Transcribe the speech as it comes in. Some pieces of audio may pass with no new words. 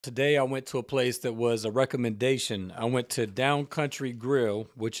Today I went to a place that was a recommendation. I went to DownCountry Grill,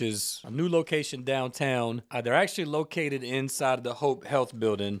 which is a new location downtown. They're actually located inside of the Hope Health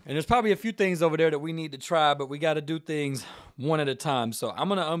Building. And there's probably a few things over there that we need to try, but we got to do things one at a time. So I'm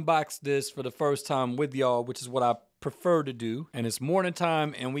going to unbox this for the first time with y'all, which is what I prefer to do. And it's morning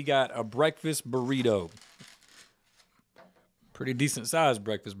time, and we got a breakfast burrito. Pretty decent sized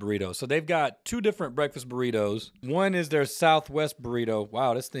breakfast burrito. So they've got two different breakfast burritos. One is their Southwest burrito.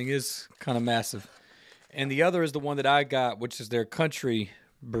 Wow, this thing is kind of massive. And the other is the one that I got, which is their country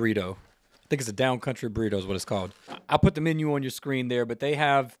burrito. I think it's a DownCountry burrito is what it's called. I'll put the menu on your screen there, but they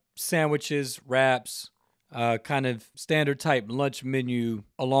have sandwiches, wraps, kind of standard type lunch menu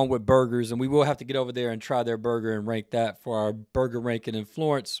along with burgers. And we will have to get over there and try their burger and rank that for our burger ranking in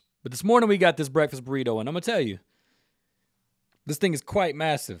Florence. But this morning we got this breakfast burrito, and I'm going to tell you, this thing is quite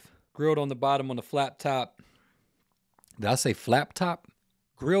massive. Grilled on the bottom on the flat top. Did I say flap top?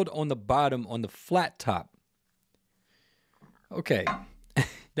 Grilled on the bottom on the flat top. Okay.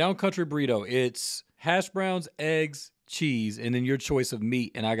 DownCountry burrito. It's hash browns, eggs, cheese, and then your choice of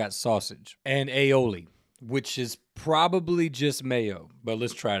meat. And I got sausage. And aioli, which is probably just mayo. But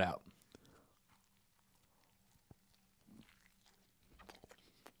let's try it out.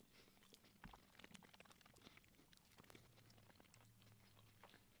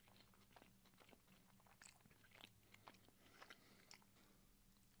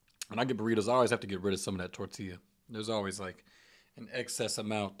 When I get burritos, I always have to get rid of some of that tortilla. There's always like an excess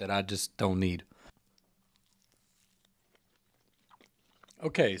amount that I just don't need.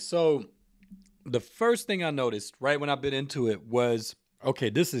 Okay, so the first thing I noticed right when I bit into it was, okay,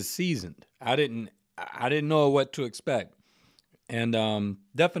 this is seasoned. I didn't know what to expect. And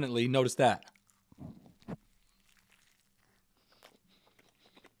definitely noticed that.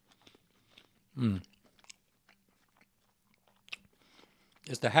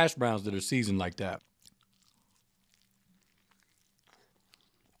 It's the hash browns that are seasoned like that.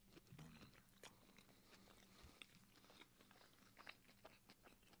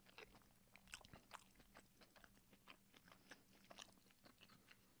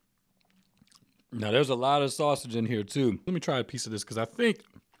 Now, there's a lot of sausage in here, too. Let me try a piece of this because I think,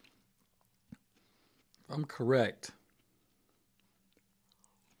 if I'm correct.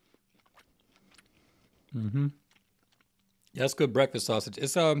 That's good breakfast sausage.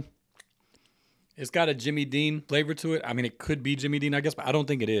 It's got a Jimmy Dean flavor to it. I mean, it could be Jimmy Dean, I guess, but I don't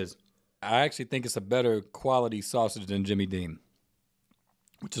think it is. I actually think it's a better quality sausage than Jimmy Dean,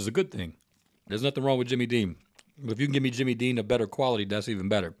 which is a good thing. There's nothing wrong with Jimmy Dean. But if you can give me Jimmy Dean a better quality, that's even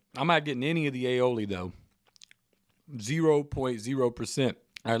better. I'm not getting any of the aioli, though. 0.0%.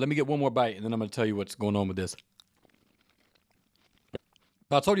 All right, let me get one more bite, and then I'm going to tell you what's going on with this.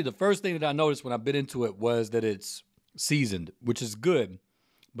 But I told you the first thing that I noticed when I bit into it was that it's seasoned, which is good.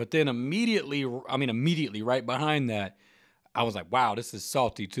 But then immediately right behind that, I was like, wow, this is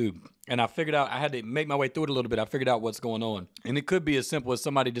salty too. And I figured out, I had to make my way through it a little bit. I figured out what's going on. And it could be as simple as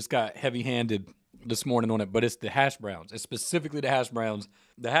somebody just got heavy-handed this morning on it, but it's the hash browns. It's specifically the hash browns.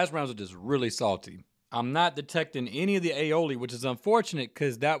 The hash browns are just really salty. I'm not detecting any of the aioli, which is unfortunate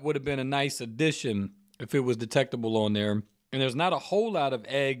because that would have been a nice addition if it was detectable on there. And there's not a whole lot of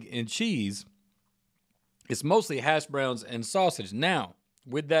egg and cheese. It's mostly hash browns and sausage. Now,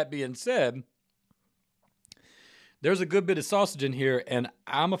 with that being said, there's a good bit of sausage in here, and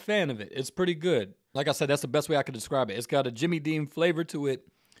I'm a fan of it. It's pretty good. Like I said, that's the best way I could describe it. It's got a Jimmy Dean flavor to it,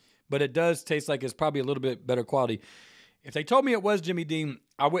 but it does taste like it's probably a little bit better quality. If they told me it was Jimmy Dean,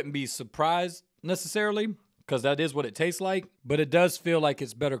 I wouldn't be surprised necessarily, because that is what it tastes like, but it does feel like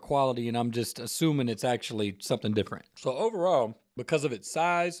it's better quality, and I'm just assuming it's actually something different. So overall, because of its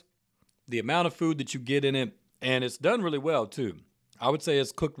size, the amount of food that you get in it, and it's done really well too. I would say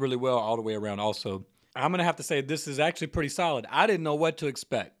it's cooked really well all the way around also. I'm going to have to say this is actually pretty solid. I didn't know what to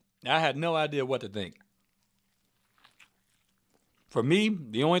expect. I had no idea what to think. For me,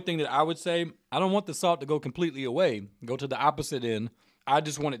 the only thing that I would say, I don't want the salt to go completely away, go to the opposite end. I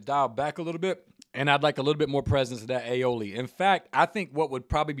just want it dialed back a little bit, and I'd like a little bit more presence of that aioli. In fact, I think what would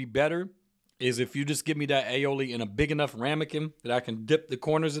probably be better is if you just give me that aioli in a big enough ramekin that I can dip the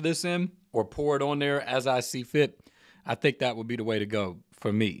corners of this in or pour it on there as I see fit. I think that would be the way to go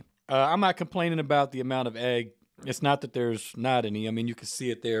for me. I'm not complaining about the amount of egg. It's not that there's not any. I mean, you can see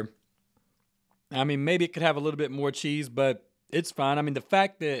it there. I mean, maybe it could have a little bit more cheese, but it's fine. I mean, the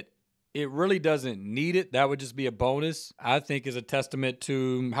fact that it really doesn't need it, that would just be a bonus, I think is a testament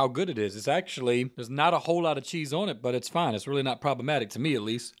to how good it is. It's actually, there's not a whole lot of cheese on it, but it's fine. It's really not problematic to me, at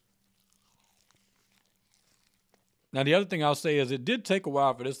least. Now, the other thing I'll say is it did take a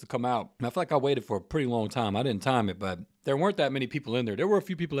while for this to come out. I feel like I waited for a pretty long time. I didn't time it, but there weren't that many people in there. There were a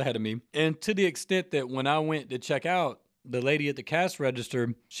few people ahead of me. And to the extent that when I went to check out, the lady at the cash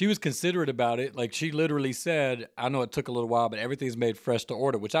register, she was considerate about it. Like, she literally said, I know it took a little while, but everything's made fresh to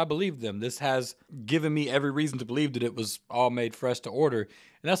order, which I believe them. This has given me every reason to believe that it was all made fresh to order.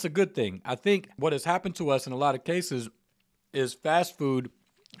 And that's a good thing. I think what has happened to us in a lot of cases is fast food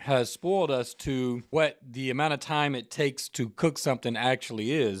has spoiled us to what the amount of time it takes to cook something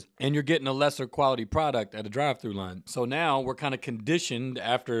actually is, and you're getting a lesser quality product at a drive-through line. So now we're kind of conditioned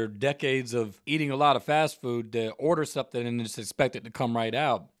after decades of eating a lot of fast food to order something and just expect it to come right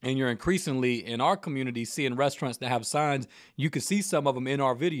out. And you're increasingly in our community seeing restaurants that have signs. You can see some of them in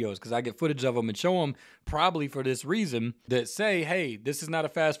our videos because I get footage of them and show them probably for this reason that say, hey, this is not a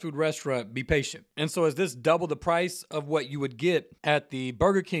fast food restaurant, be patient. And so is this double the price of what you would get at the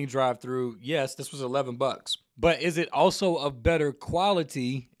Burger King drive-thru? Yes, this was $11. But is it also of better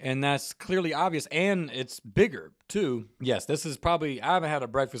quality? And that's clearly obvious. And it's bigger too. Yes, this is probably, I haven't had a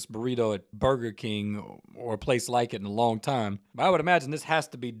breakfast burrito at Burger King or a place like it in a long time. But I would imagine this has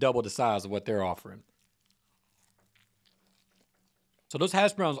to be double the size of what they're offering. So those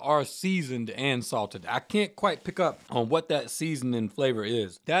hash browns are seasoned and salted. I can't quite pick up on what that seasoning flavor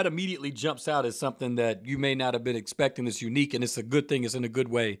is. That immediately jumps out as something that you may not have been expecting. It's unique, and it's a good thing. It's in a good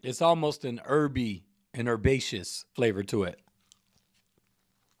way. It's almost an herby, an herbaceous flavor to it.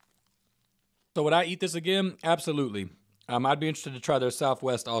 So would I eat this again? Absolutely. I'd be interested to try their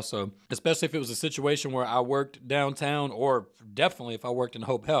Southwest also, especially if it was a situation where I worked downtown, or definitely if I worked in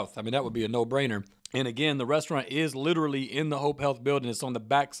Hope Health. I mean, that would be a no-brainer. And again, the restaurant is literally in the Hope Health building. It's on the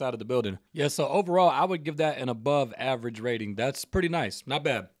back side of the building. Yeah, so overall, I would give that an above average rating. That's pretty nice. Not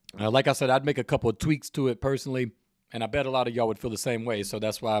bad. Like I said, I'd make a couple of tweaks to it personally, and I bet a lot of y'all would feel the same way, so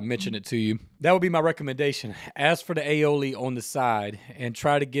that's why I mentioned it to you. That would be my recommendation. Ask for the aioli on the side and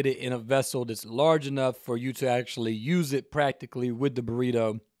try to get it in a vessel that's large enough for you to actually use it practically with the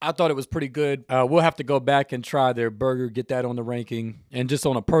burrito. I thought it was pretty good. We'll have to go back and try their burger, get that on the ranking. And just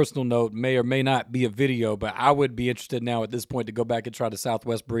on a personal note, may or may not be a video, but I would be interested now at this point to go back and try the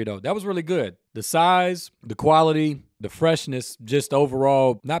Southwest burrito. That was really good. The size, the quality, the freshness, just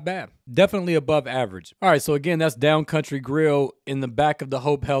overall, not bad. Definitely above average. All right, so again, that's DownCountry Grill in the back of the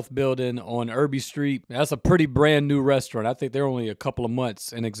Hope Health building on Irby Street. That's a pretty brand new restaurant. I think they're only a couple of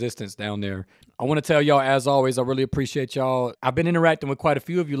months in existence down there. I want to tell y'all, as always, I really appreciate y'all. I've been interacting with quite a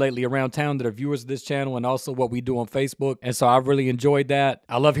few of you lately around town that are viewers of this channel and also what we do on Facebook. And so I've really enjoyed that.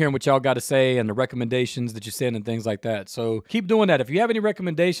 I love hearing what y'all got to say and the recommendations that you send and things like that. So keep doing that. If you have any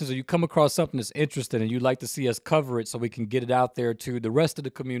recommendations or you come across something that's interesting and you'd like to see us cover it so we can get it out there to the rest of the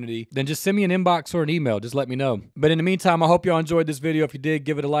community, then just send me an inbox or an email. Just let me know. But in the meantime, I hope y'all enjoyed this video. If you did,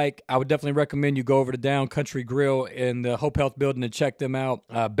 give it a like. I would definitely recommend you go over to DownCountry Grill in the Hope Health building and check them out.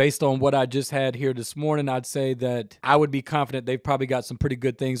 Based on what I just had here this morning, I'd say that I would be confident they've probably got some pretty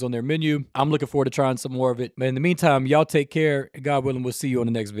good things on their menu. I'm looking forward to trying some more of it. But in the meantime, y'all take care. God willing, we'll see you on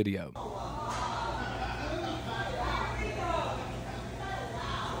the next video.